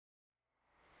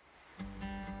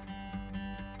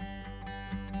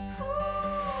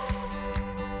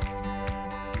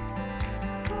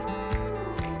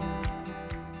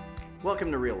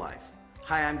Welcome to Real Life.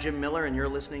 Hi, I'm Jim Miller, and you're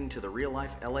listening to the Real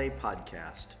Life LA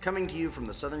podcast, coming to you from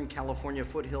the Southern California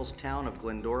foothills town of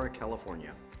Glendora,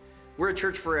 California. We're a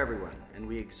church for everyone, and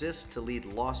we exist to lead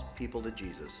lost people to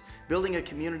Jesus, building a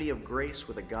community of grace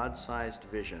with a God-sized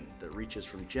vision that reaches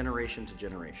from generation to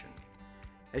generation.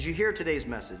 As you hear today's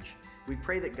message, we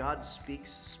pray that God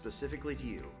speaks specifically to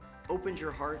you, opens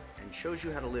your heart, and shows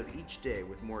you how to live each day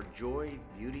with more joy,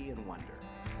 beauty, and wonder.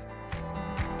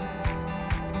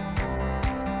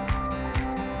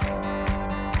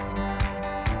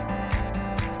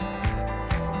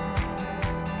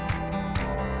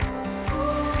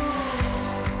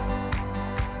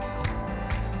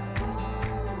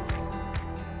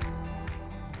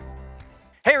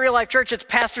 Hey, Real Life Church, it's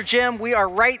Pastor Jim. We are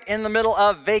right in the middle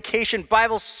of Vacation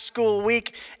Bible School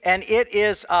Week, and it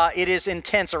is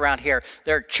intense around here.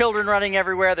 There are children running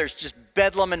everywhere. There's just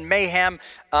bedlam and mayhem.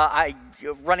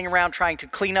 Running around trying to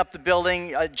clean up the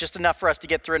building, just enough for us to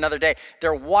get through another day. There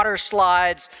are water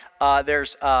slides.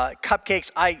 There's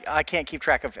cupcakes. I can't keep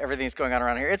track of everything that's going on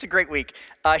around here. It's a great week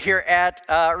here at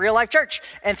Real Life Church.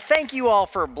 And thank you all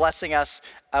for blessing us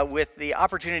with the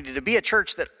opportunity to be a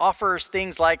church that offers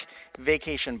things like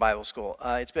Vacation Bible School.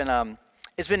 It's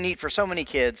been neat for so many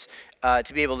kids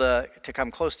to be able to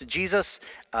come close to Jesus,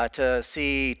 to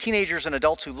see teenagers and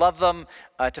adults who love them,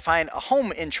 to find a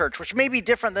home in church, which may be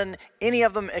different than any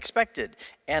of them expected.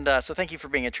 And so thank you for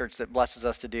being a church that blesses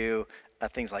us to do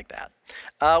things like that.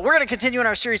 We're going to continue in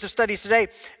our series of studies today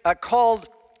called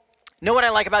Know What I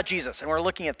Like About Jesus. And we're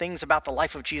looking at things about the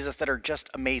life of Jesus that are just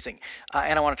amazing.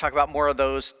 And I want to talk about more of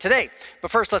those today. But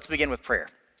first, let's begin with prayer.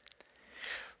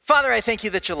 Father, I thank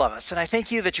you that you love us, and I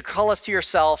thank you that you call us to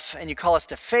yourself, and you call us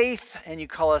to faith, and you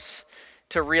call us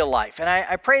to real life. And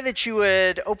I pray that you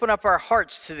would open up our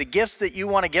hearts to the gifts that you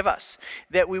want to give us,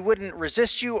 that we wouldn't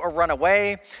resist you or run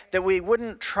away, that we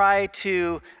wouldn't try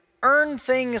to earn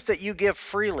things that you give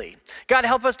freely. God,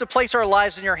 help us to place our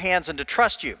lives in your hands and to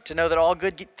trust you, to know that all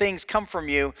good things come from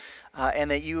you,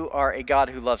 and that you are a God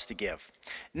who loves to give.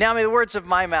 Now may the words of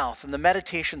my mouth and the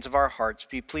meditations of our hearts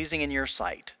be pleasing in your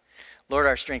sight, Lord,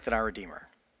 our strength and our Redeemer.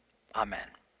 Amen.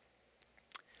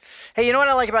 Hey, you know what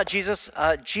I like about Jesus?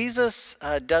 Jesus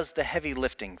does the heavy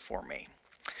lifting for me.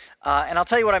 And I'll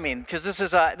tell you what I mean, because this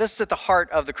is at the heart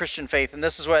of the Christian faith, and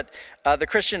this is what the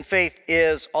Christian faith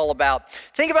is all about.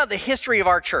 Think about the history of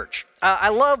our church. I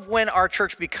love when our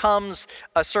church becomes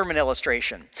a sermon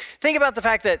illustration. Think about the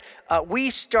fact that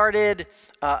we started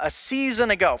a season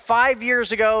ago, 5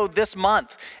 years ago this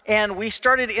month, and we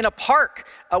started in a park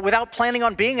without planning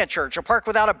on being a church, a park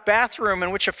without a bathroom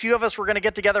in which a few of us were going to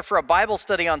get together for a Bible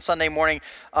study on Sunday morning,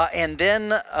 and then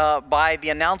by the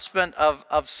announcement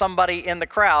of somebody in the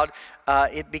crowd,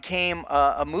 it became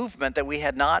a movement that we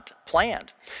had not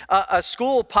planned. A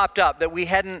school popped up that we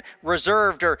hadn't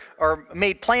reserved or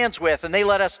made plans with, and they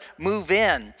let us move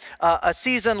in. A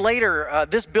season later,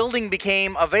 this building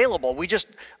became available. We just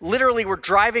literally were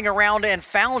driving around and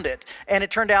found it. And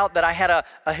it turned out that I had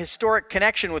a historic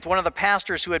connection with one of the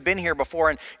pastors who had been here before,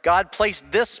 and God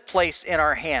placed this place in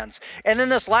our hands. And then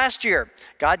this last year,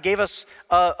 God gave us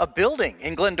a building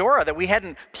in Glendora that we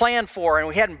hadn't planned for and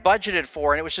we hadn't budgeted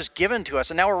for, and it was just given to us.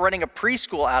 And now we're running a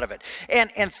preschool out of it.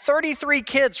 And 33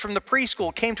 kids from the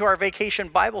preschool came to our Vacation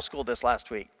Bible School this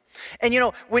last week. And you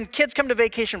know, when kids come to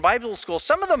Vacation Bible School,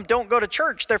 some of them don't go to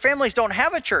church. Their families don't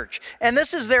have a church. And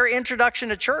this is their introduction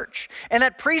to church. And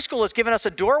that preschool has given us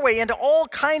a doorway into all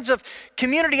kinds of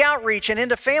community outreach and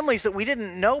into families that we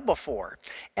didn't know before.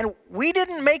 And we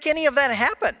didn't make any of that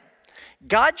happen.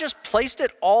 God just placed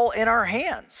it all in our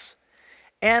hands.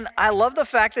 And I love the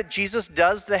fact that Jesus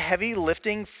does the heavy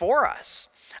lifting for us.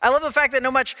 I love the fact that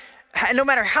no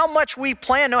matter how much we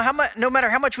plan, no matter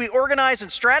how much we organize and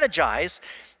strategize,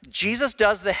 Jesus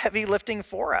does the heavy lifting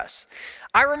for us.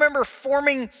 I remember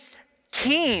forming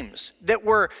teams that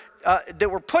were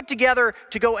put together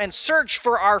to go and search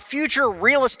for our future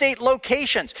real estate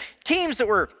locations. Teams that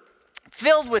were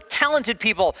filled with talented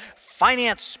people,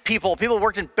 finance people who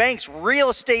worked in banks, real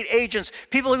estate agents,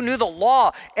 people who knew the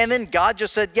law. And then God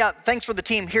just said, yeah, thanks for the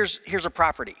team. Here's a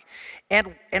property.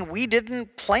 And we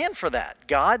didn't plan for that.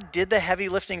 God did the heavy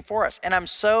lifting for us. And I'm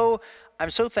so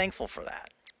thankful for that.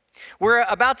 We're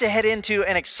about to head into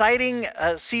an exciting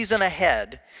season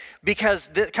ahead because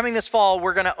coming this fall,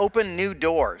 we're going to open new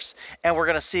doors and we're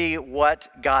going to see what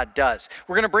God does.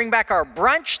 We're going to bring back our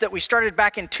brunch that we started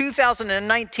back in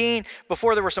 2019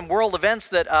 before there were some world events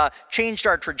that changed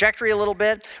our trajectory a little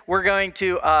bit. We're going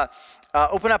to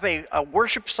open up a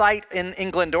worship site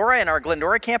in Glendora, in our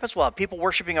Glendora campus. We'll have people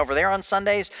worshiping over there on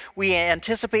Sundays. We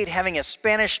anticipate having a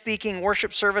Spanish-speaking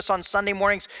worship service on Sunday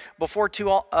mornings before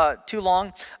too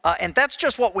long. And that's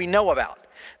just what we know about.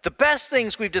 The best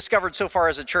things we've discovered so far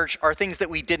as a church are things that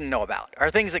we didn't know about,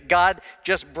 are things that God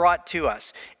just brought to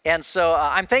us. And so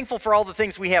I'm thankful for all the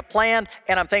things we have planned,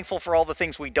 and I'm thankful for all the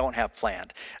things we don't have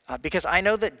planned, because I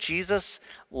know that Jesus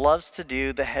loves to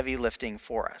do the heavy lifting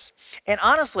for us. And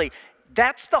honestly,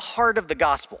 that's the heart of the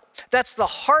gospel. That's the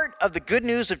heart of the good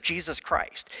news of Jesus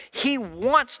Christ. He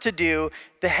wants to do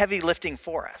the heavy lifting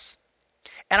for us.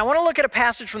 And I want to look at a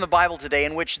passage from the Bible today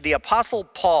in which the Apostle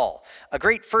Paul, a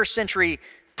great first century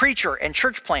preacher and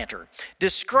church planter,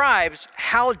 describes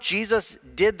how Jesus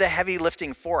did the heavy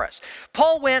lifting for us.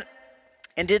 Paul went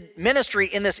and did ministry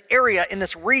in this area, in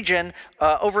this region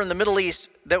over in the Middle East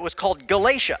that was called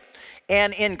Galatia.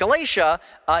 And in Galatia,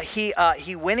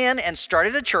 he went in and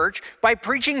started a church by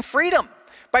preaching freedom,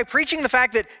 by preaching the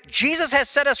fact that Jesus has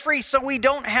set us free so we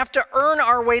don't have to earn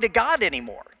our way to God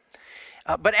anymore.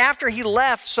 But after he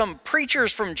left, some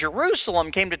preachers from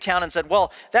Jerusalem came to town and said,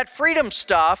 well, that freedom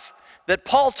stuff that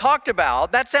Paul talked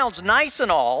about, that sounds nice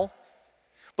and all,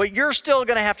 but you're still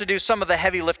going to have to do some of the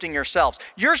heavy lifting yourselves.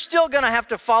 You're still going to have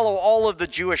to follow all of the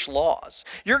Jewish laws.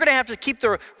 You're going to have to keep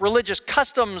the religious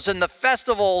customs and the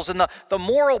festivals and the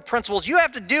moral principles. You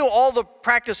have to do all the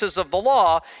practices of the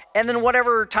law, and then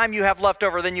whatever time you have left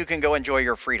over, then you can go enjoy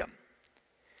your freedom.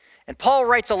 And Paul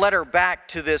writes a letter back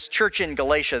to this church in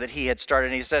Galatia that he had started,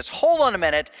 and he says, hold on a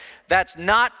minute, that's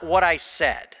not what I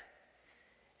said.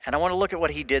 And I want to look at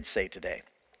what he did say today.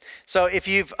 So if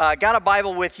you've got a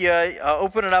Bible with you,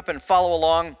 open it up and follow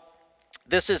along.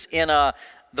 This is in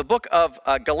the book of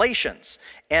Galatians,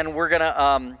 and we're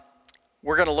gonna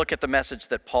look at the message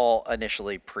that Paul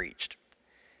initially preached.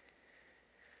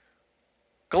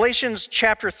 Galatians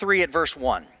chapter 3 at verse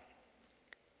 1.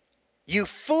 You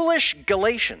foolish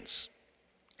Galatians,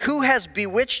 who has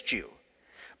bewitched you?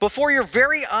 Before your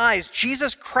very eyes,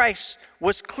 Jesus Christ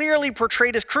was clearly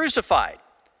portrayed as crucified.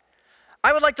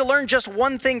 I would like to learn just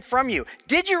one thing from you.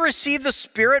 Did you receive the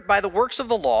Spirit by the works of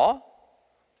the law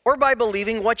or by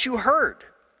believing what you heard?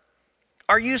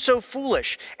 Are you so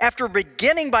foolish? After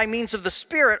beginning by means of the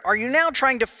Spirit, are you now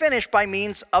trying to finish by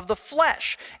means of the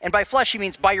flesh? And by flesh, he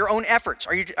means by your own efforts.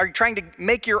 Are you trying to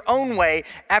make your own way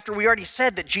after we already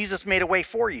said that Jesus made a way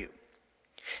for you?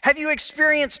 Have you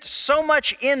experienced so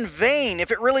much in vain,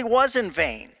 if it really was in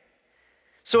vain?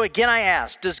 So again, I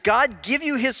ask, does God give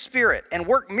you his Spirit and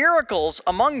work miracles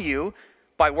among you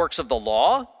by works of the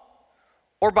law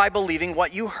or by believing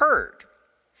what you heard?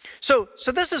 So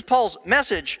this is Paul's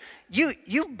message.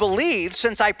 You've believed,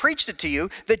 since I preached it to you,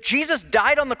 that Jesus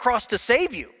died on the cross to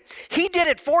save you. He did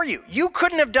it for you. You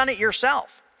couldn't have done it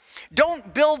yourself.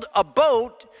 Don't build a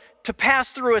boat to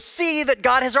pass through a sea that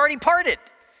God has already parted.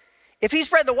 If he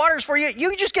spread the waters for you,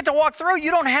 you just get to walk through.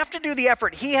 You don't have to do the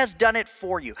effort. He has done it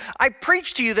for you. I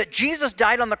preached to you that Jesus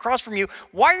died on the cross for you.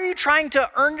 Why are you trying to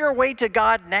earn your way to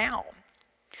God now?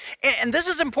 And this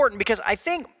is important because I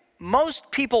think most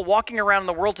people walking around in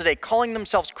the world today calling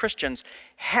themselves Christians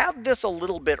have this a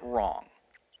little bit wrong.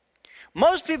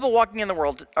 Most people walking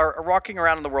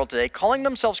around in the world today calling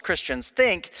themselves Christians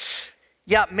think,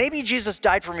 yeah, maybe Jesus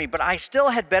died for me, but I still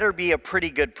had better be a pretty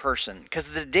good person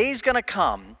because the day's going to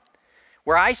come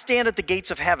where I stand at the gates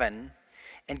of heaven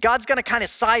and God's going to kind of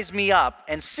size me up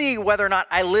and see whether or not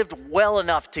I lived well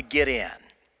enough to get in.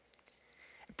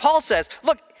 Paul says,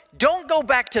 look, don't go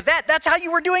back to that. That's how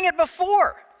you were doing it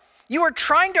before. You were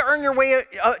trying to earn your way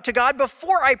to God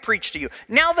before I preached to you.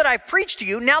 Now that I've preached to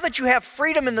you, now that you have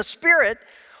freedom in the Spirit,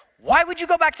 why would you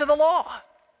go back to the law?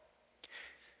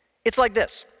 It's like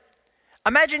this.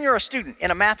 Imagine you're a student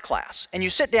in a math class and you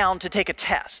sit down to take a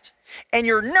test and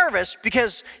you're nervous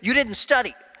because you didn't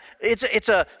study. It's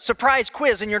a surprise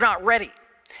quiz and you're not ready.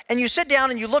 And you sit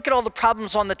down and you look at all the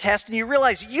problems on the test and you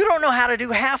realize you don't know how to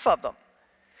do half of them.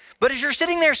 But as you're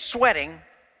sitting there sweating,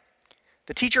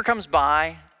 the teacher comes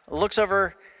by, looks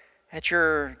over at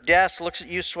your desk, looks at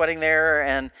you sweating there,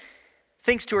 and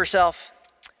thinks to herself,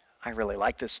 I really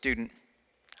like this student.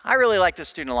 I really like this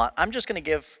student a lot. I'm just going to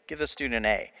give this student an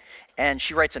A. And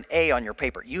she writes an A on your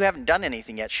paper. You haven't done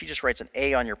anything yet. She just writes an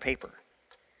A on your paper.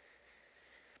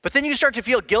 But then you start to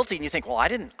feel guilty, and you think, well, I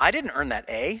didn't earn that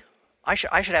A. I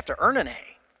should have to earn an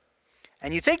A.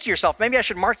 And you think to yourself, maybe I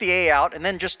should mark the A out and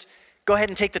then just go ahead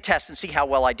and take the test and see how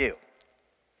well I do.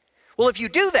 Well, if you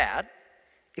do that,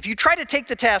 if you try to take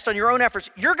the test on your own efforts,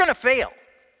 you're going to fail.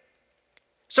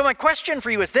 So my question for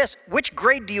you is this: which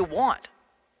grade do you want?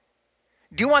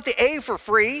 Do you want the A for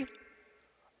free,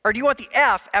 or do you want the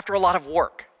F after a lot of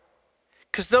work?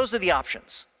 Because those are the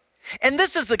options. And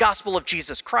this is the gospel of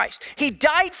Jesus Christ. He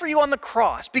died for you on the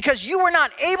cross because you were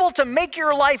not able to make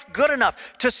your life good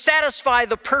enough to satisfy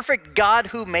the perfect God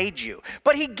who made you.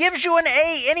 But he gives you an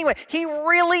A anyway. He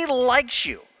really likes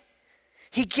you.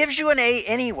 He gives you an A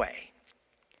anyway.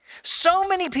 So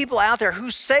many people out there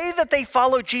who say that they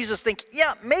follow Jesus think,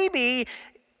 yeah, maybe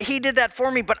he did that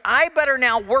for me, but I better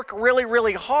now work really,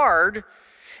 really hard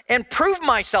and prove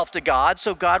myself to God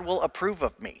so God will approve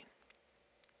of me.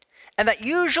 And that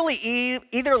usually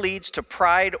either leads to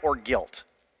pride or guilt.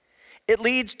 It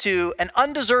leads to an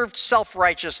undeserved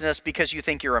self-righteousness because you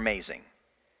think you're amazing.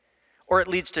 Or it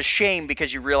leads to shame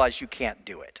because you realize you can't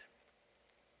do it.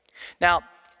 Now,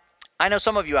 I know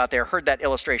some of you out there heard that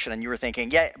illustration and you were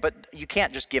thinking, yeah, but you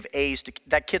can't just give A's to,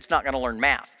 that kid's not going to learn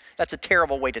math. That's a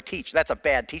terrible way to teach. That's a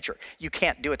bad teacher. You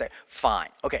can't do it that. Fine.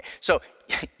 Okay, so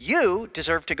you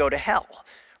deserve to go to hell,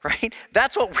 right?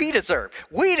 That's what we deserve.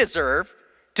 We deserve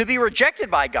to be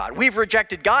rejected by God. We've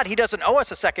rejected God. He doesn't owe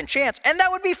us a second chance. And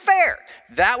that would be fair.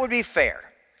 That would be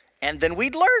fair. And then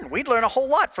we'd learn a whole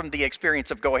lot from the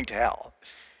experience of going to hell.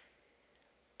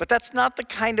 But that's not the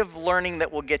kind of learning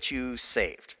that will get you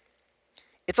saved.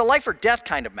 It's a life or death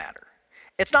kind of matter.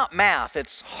 It's not math.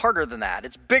 It's harder than that.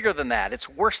 It's bigger than that. It's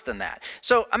worse than that.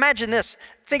 So imagine this.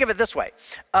 Think of it this way.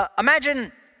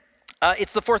 Imagine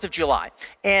it's the 4th of July,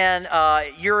 and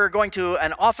you're going to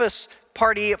an office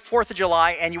party, 4th of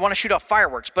July, and you want to shoot off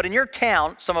fireworks. But in your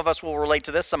town, some of us will relate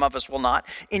to this, some of us will not.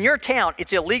 In your town,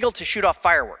 it's illegal to shoot off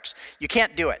fireworks. You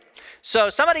can't do it. So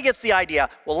somebody gets the idea,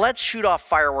 well, let's shoot off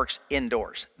fireworks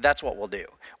indoors. That's what we'll do.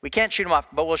 We can't shoot them off,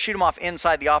 but we'll shoot them off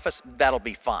inside the office. That'll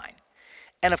be fine.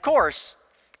 And of course,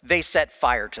 they set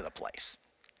fire to the place.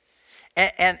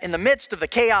 And in the midst of the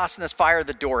chaos and this fire,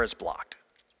 the door is blocked.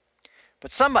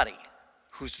 But somebody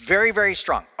who's very, very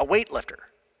strong, a weightlifter,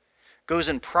 goes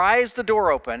and pries the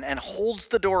door open and holds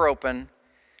the door open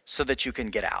so that you can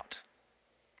get out.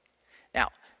 Now,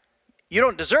 you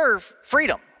don't deserve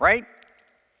freedom, right?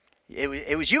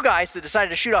 It was you guys that decided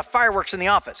to shoot off fireworks in the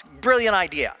office. Brilliant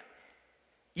idea.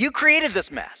 You created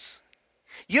this mess.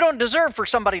 You don't deserve for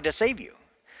somebody to save you,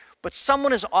 but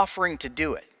someone is offering to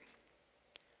do it.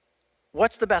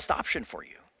 What's the best option for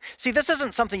you? See, this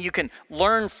isn't something you can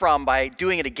learn from by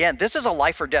doing it again. This is a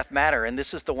life or death matter, and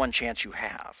this is the one chance you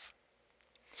have.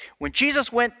 When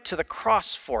Jesus went to the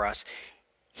cross for us,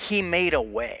 he made a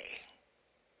way.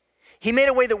 He made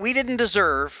a way that we didn't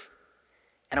deserve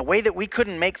and a way that we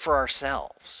couldn't make for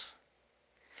ourselves.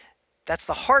 That's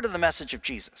the heart of the message of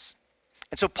Jesus.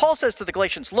 And so Paul says to the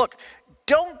Galatians, look,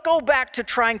 don't go back to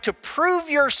trying to prove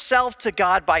yourself to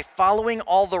God by following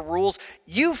all the rules.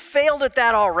 You failed at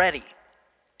that already.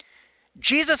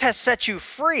 Jesus has set you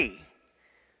free.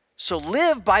 So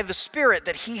live by the Spirit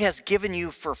that he has given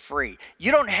you for free.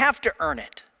 You don't have to earn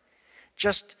it.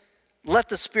 Just let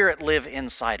the Spirit live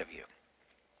inside of you.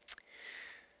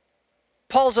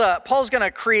 Paul's going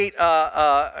to create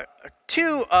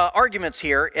two arguments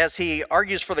here as he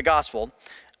argues for the gospel.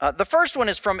 The first one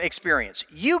is from experience.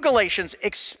 You Galatians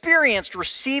experienced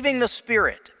receiving the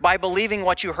Spirit by believing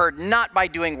what you heard, not by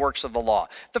doing works of the law.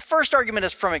 The first argument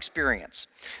is from experience.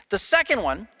 The second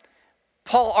one,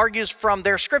 Paul argues from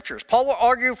their scriptures. Paul will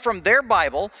argue from their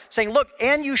Bible, saying, look,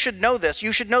 and you should know this.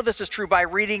 You should know this is true by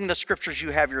reading the scriptures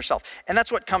you have yourself. And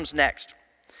that's what comes next.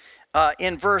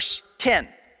 In verse 10,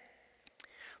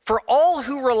 for all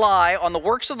who rely on the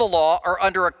works of the law are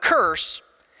under a curse,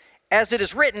 as it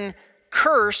is written,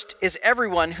 cursed is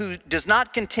everyone who does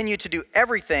not continue to do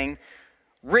everything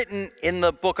written in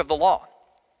the book of the law.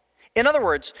 In other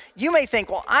words, you may think,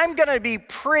 well, I'm going to be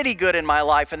pretty good in my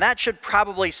life, and that should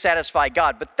probably satisfy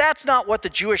God. But that's not what the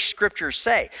Jewish scriptures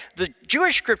say. The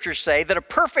Jewish scriptures say that a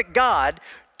perfect God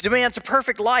demands a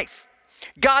perfect life.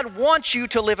 God wants you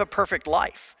to live a perfect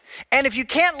life. And if you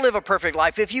can't live a perfect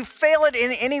life, if you fail it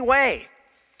in any way,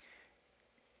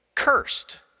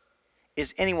 cursed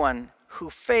is anyone who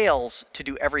fails to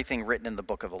do everything written in the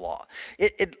book of the law.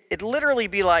 It literally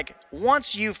be like,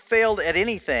 once you've failed at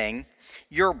anything,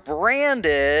 you're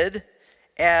branded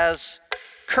as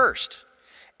cursed.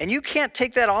 And you can't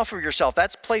take that off of yourself.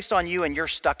 That's placed on you and you're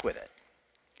stuck with it.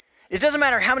 It doesn't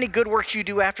matter how many good works you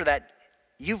do after that,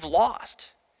 you've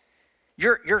lost.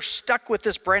 You're stuck with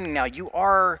this branding now. You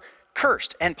are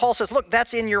cursed. And Paul says, look,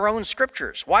 that's in your own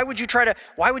scriptures. Why would you try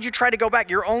to go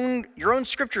back? Your own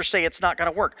scriptures say it's not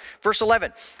going to work. Verse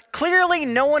 11, clearly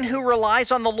no one who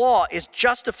relies on the law is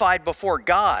justified before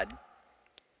God,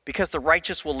 because the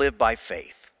righteous will live by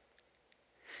faith.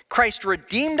 Christ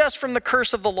redeemed us from the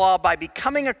curse of the law by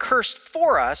becoming a curse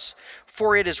for us,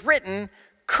 for it is written,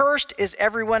 cursed is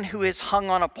everyone who is hung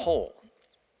on a pole.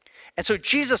 And so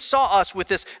Jesus saw us with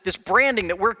this branding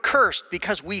that we're cursed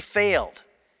because we failed.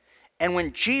 And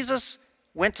when Jesus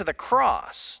went to the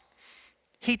cross,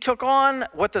 he took on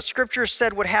what the scriptures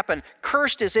said would happen.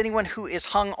 Cursed is anyone who is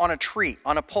hung on a tree,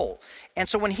 on a pole. And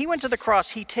so when he went to the cross,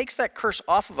 he takes that curse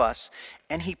off of us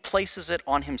and he places it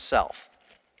on himself.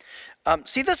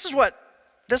 See, this is what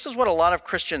a lot of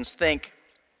Christians think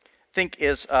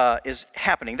is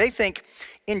happening. They think,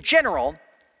 in general,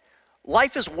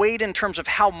 life is weighed in terms of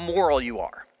how moral you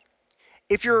are.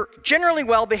 If you're generally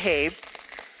well behaved,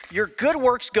 your good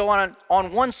works go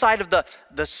on one side of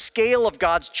the scale of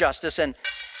God's justice, and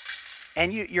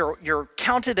you're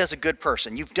counted as a good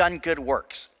person. You've done good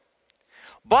works.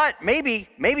 But maybe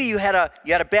you had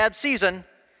a bad season.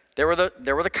 There were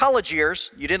the college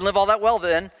years. You didn't live all that well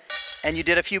then, and you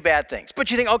did a few bad things.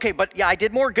 But you think, okay, but yeah, I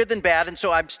did more good than bad, and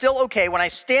so I'm still okay. When I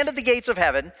stand at the gates of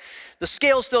heaven, the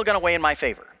scale's still going to weigh in my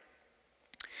favor.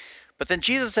 But then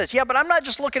Jesus says, yeah, but I'm not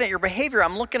just looking at your behavior.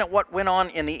 I'm looking at what went on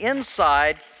in the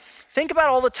inside. Think about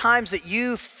all the times that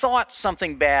you thought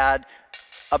something bad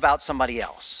about somebody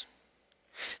else.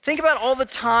 Think about all the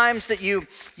times that you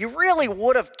really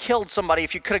would have killed somebody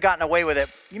if you could have gotten away with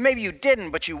it. Maybe you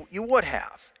didn't, but you would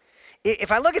have.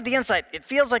 If I look at the inside, it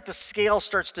feels like the scale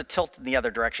starts to tilt in the other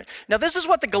direction. Now, this is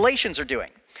what the Galatians are doing.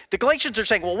 The Galatians are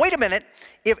saying, well, wait a minute.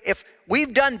 If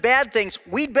we've done bad things,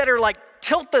 we'd better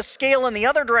tilt the scale in the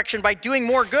other direction by doing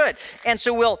more good. And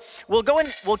so we'll go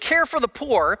and we'll care for the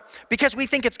poor because we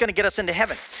think it's going to get us into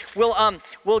heaven.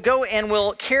 We'll go and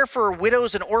we'll care for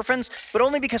widows and orphans, but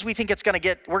only because we think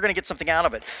we're going to get something out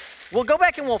of it. We'll go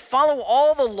back and we'll follow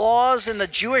all the laws in the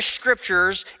Jewish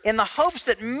scriptures in the hopes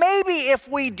that maybe if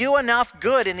we do enough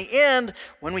good, in the end,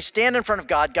 when we stand in front of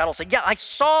God, God will say, yeah, I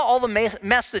saw all the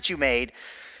mess that you made,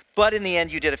 but in the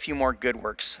end, you did a few more good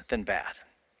works than bad.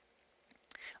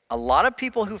 A lot of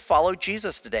people who follow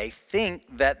Jesus today think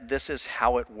that this is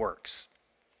how it works.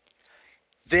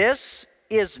 This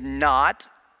is not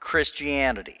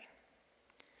Christianity.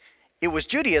 It was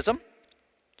Judaism.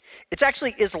 It's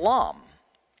actually Islam.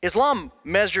 Islam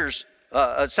measures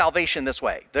salvation this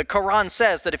way. The Quran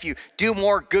says that if you do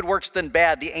more good works than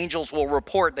bad, the angels will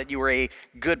report that you were a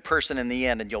good person in the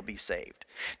end and you'll be saved.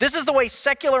 This is the way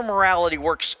secular morality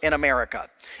works in America.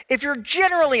 If you're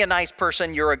generally a nice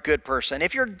person, you're a good person.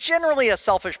 If you're generally a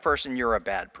selfish person, you're a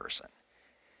bad person.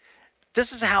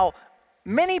 This is how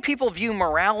many people view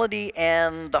morality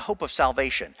and the hope of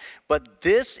salvation. But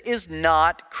this is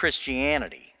not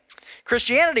Christianity.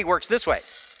 Christianity works this way.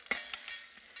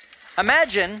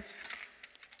 Imagine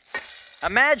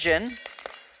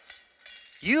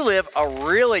you live a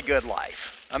really good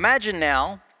life. Imagine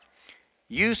now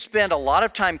you spend a lot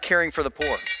of time caring for the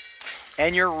poor,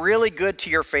 and you're really good to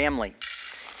your family,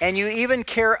 and you even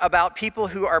care about people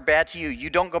who are bad to you. You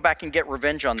don't go back and get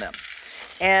revenge on them,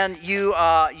 and you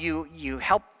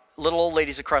help little old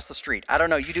ladies across the street. I don't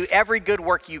know. You do every good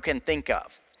work you can think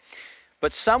of,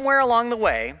 but somewhere along the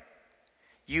way,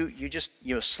 you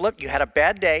slipped. You had a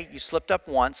bad day. You slipped up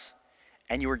once,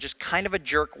 and you were just kind of a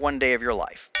jerk one day of your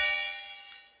life.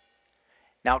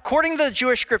 Now, according to the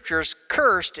Jewish scriptures,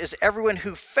 cursed is everyone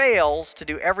who fails to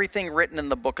do everything written in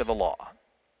the book of the law.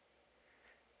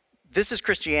 This is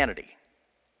Christianity.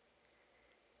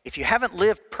 If you haven't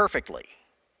lived perfectly,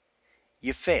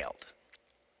 you failed.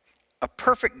 A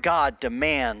perfect God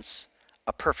demands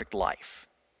a perfect life.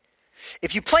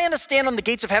 If you plan to stand on the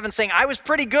gates of heaven saying, I was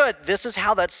pretty good, this is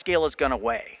how that scale is going to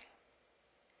weigh.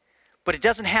 But it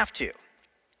doesn't have to.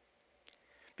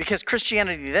 Because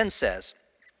Christianity then says,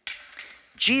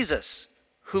 Jesus,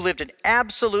 who lived an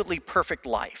absolutely perfect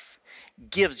life,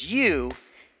 gives you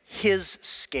his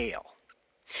scale.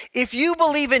 If you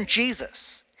believe in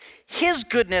Jesus, his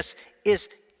goodness is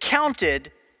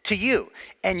counted to you,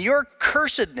 and your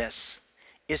cursedness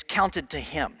is counted to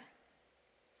him.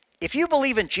 If you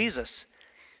believe in Jesus,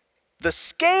 the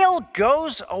scale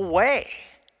goes away.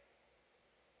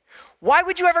 Why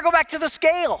would you ever go back to the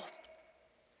scale?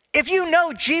 If you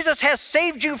know Jesus has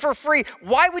saved you for free,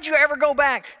 why would you ever go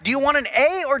back? Do you want an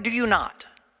A or do you not?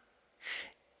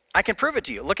 I can prove it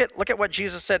to you. Look at what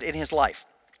Jesus said in his life.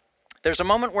 There's a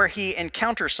moment where he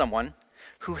encounters someone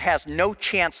who has no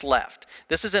chance left.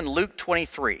 This is in Luke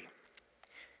 23.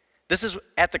 This is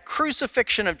at the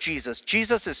crucifixion of Jesus.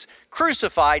 Jesus is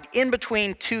crucified in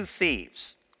between two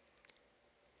thieves.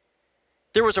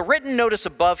 There was a written notice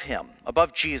above him,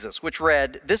 above Jesus, which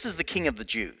read, "This is the King of the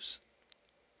Jews."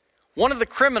 One of the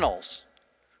criminals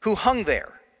who hung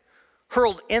there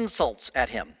hurled insults at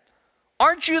him.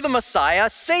 "Aren't you the Messiah?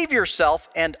 Save yourself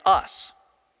and us."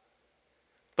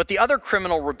 But the other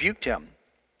criminal rebuked him.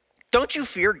 "Don't you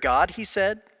fear God," he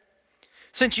said,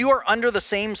 "since you are under the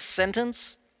same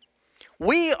sentence?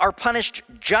 We are punished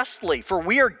justly, for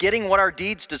we are getting what our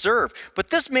deeds deserve. But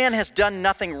this man has done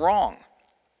nothing wrong."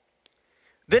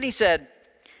 Then he said,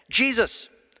 "Jesus,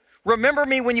 remember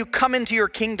me when you come into your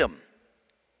kingdom."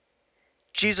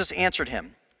 Jesus answered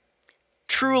him,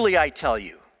 "Truly I tell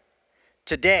you,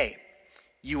 today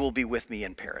you will be with me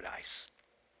in paradise."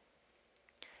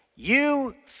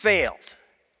 You failed.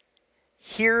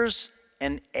 Here's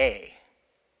an A.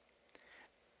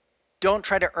 Don't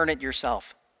try to earn it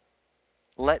yourself.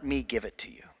 Let me give it to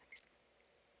you.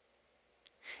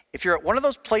 If you're at one of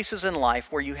those places in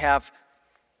life where you have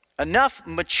enough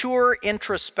mature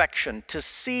introspection to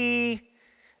see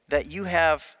that you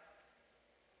have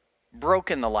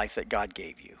broken the life that God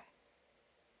gave you,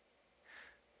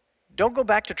 don't go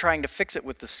back to trying to fix it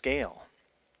with the scale.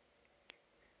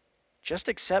 Just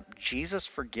accept Jesus'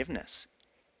 forgiveness.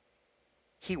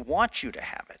 He wants you to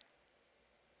have it.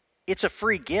 It's a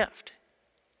free gift.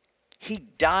 He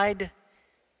died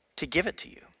to give it to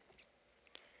you.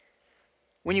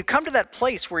 When you come to that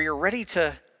place where you're ready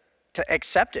to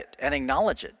accept it and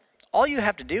acknowledge it, all you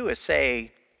have to do is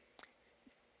say,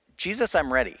 "Jesus,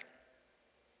 I'm ready.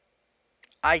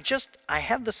 I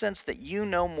have the sense that you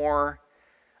know more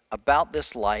about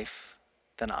this life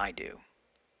than I do.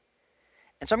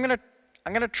 And so I'm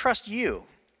going to trust you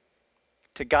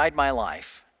to guide my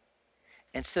life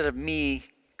instead of me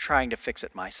trying to fix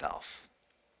it myself."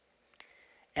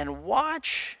 And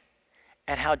watch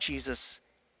at how Jesus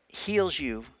heals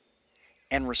you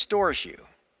and restores you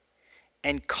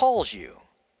and calls you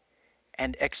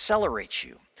and accelerates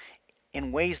you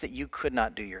in ways that you could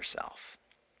not do yourself.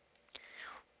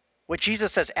 What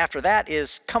Jesus says after that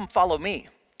is, "Come follow me."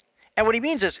 And what he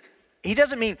means is, he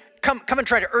doesn't mean, come and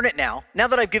try to earn it now. Now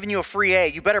that I've given you a free A,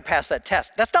 you better pass that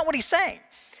test. That's not what he's saying.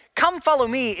 Come follow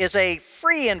me is a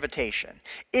free invitation.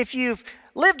 If you've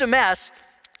lived a mess,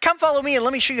 come follow me and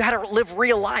let me show you how to live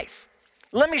real life.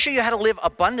 Let me show you how to live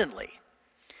abundantly.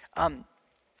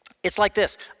 It's like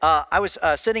this. I was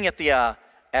sitting at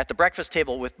the breakfast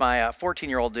table with my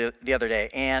 14-year-old the other day,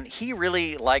 and he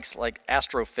really likes like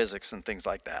astrophysics and things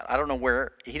like that. I don't know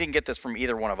where, he didn't get this from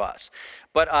either one of us.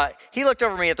 But he looked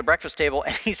over me at the breakfast table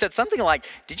and he said something like,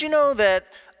 "Did you know that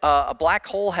a black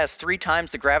hole has 3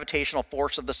 times the gravitational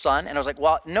force of the sun?" And I was like,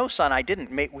 "Well, no, son, I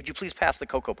didn't. Would you please pass the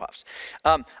Cocoa Puffs?"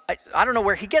 I don't know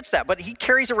where he gets that, but he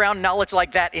carries around knowledge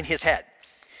like that in his head.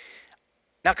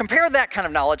 Now compare that kind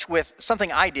of knowledge with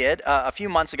something I did a few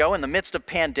months ago in the midst of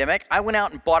pandemic. I went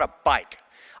out and bought a bike.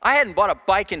 I hadn't bought a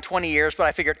bike in 20 years, but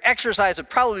I figured exercise would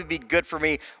probably be good for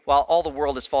me while all the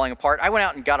world is falling apart. I went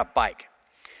out and got a bike.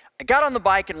 I got on the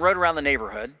bike and rode around the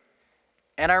neighborhood,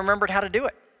 and I remembered how to do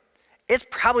it. It's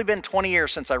probably been 20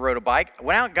 years since I rode a bike. I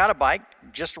went out and got a bike,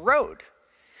 just rode.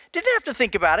 Didn't have to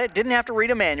think about it, didn't have to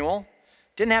read a manual,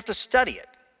 didn't have to study it.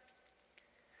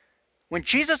 When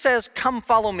Jesus says, "Come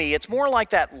follow me," it's more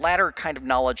like that latter kind of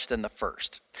knowledge than the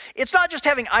first. It's not just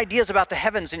having ideas about the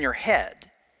heavens in your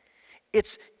head.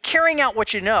 It's carrying out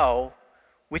what you know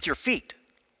with your feet.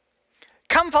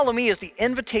 Come follow me is the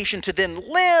invitation to then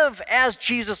live as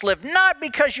Jesus lived, not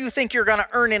because you think you're going to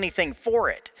earn anything for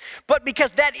it, but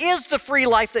because that is the free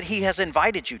life that he has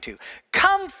invited you to.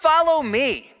 Come follow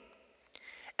me,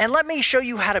 and let me show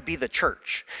you how to be the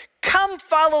church. Come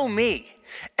follow me,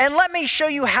 and let me show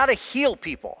you how to heal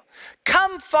people.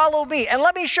 Come follow me, and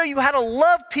let me show you how to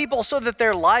love people so that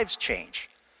their lives change.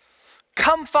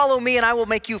 Come follow me, and I will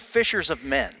make you fishers of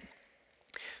men.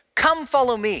 Come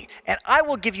follow me, and I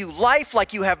will give you life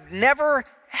like you have never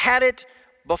had it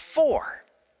before.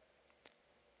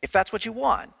 If that's what you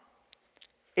want,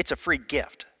 it's a free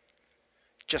gift.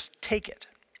 Just take it.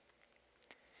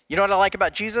 You know what I like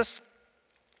about Jesus?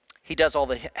 He does all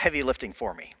the heavy lifting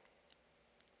for me.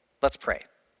 Let's pray.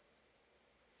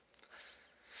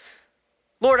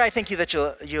 Lord, I thank you that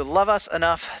you love us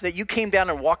enough that you came down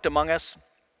and walked among us.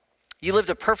 You lived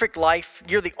a perfect life.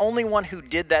 You're the only one who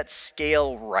did that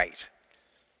scale right.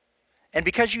 And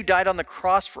because you died on the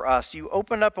cross for us, you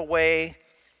opened up a way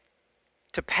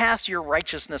to pass your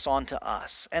righteousness on to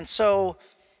us. And so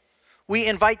we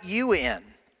invite you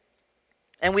in,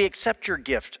 and we accept your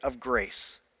gift of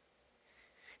grace.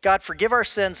 God, forgive our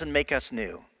sins and make us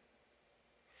new.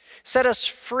 Set us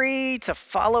free to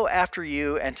follow after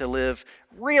you and to live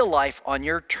real life on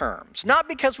your terms, not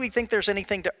because we think there's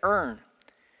anything to earn,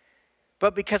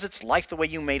 but because it's life the way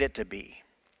you made it to be.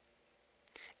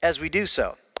 As we do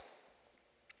so,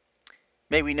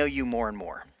 may we know you more and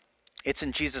more. It's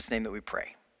in Jesus' name that we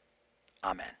pray.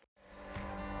 Amen.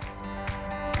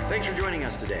 Thanks for joining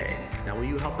us today. Now, will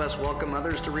you help us welcome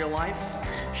others to real life?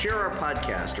 Share our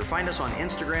podcast or find us on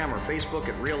Instagram or Facebook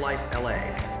at Real Life LA.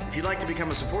 If you'd like to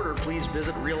become a supporter, please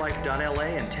visit reallife.la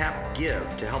and tap Give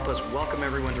to help us welcome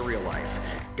everyone to Real Life.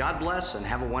 God bless and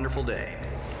have a wonderful day.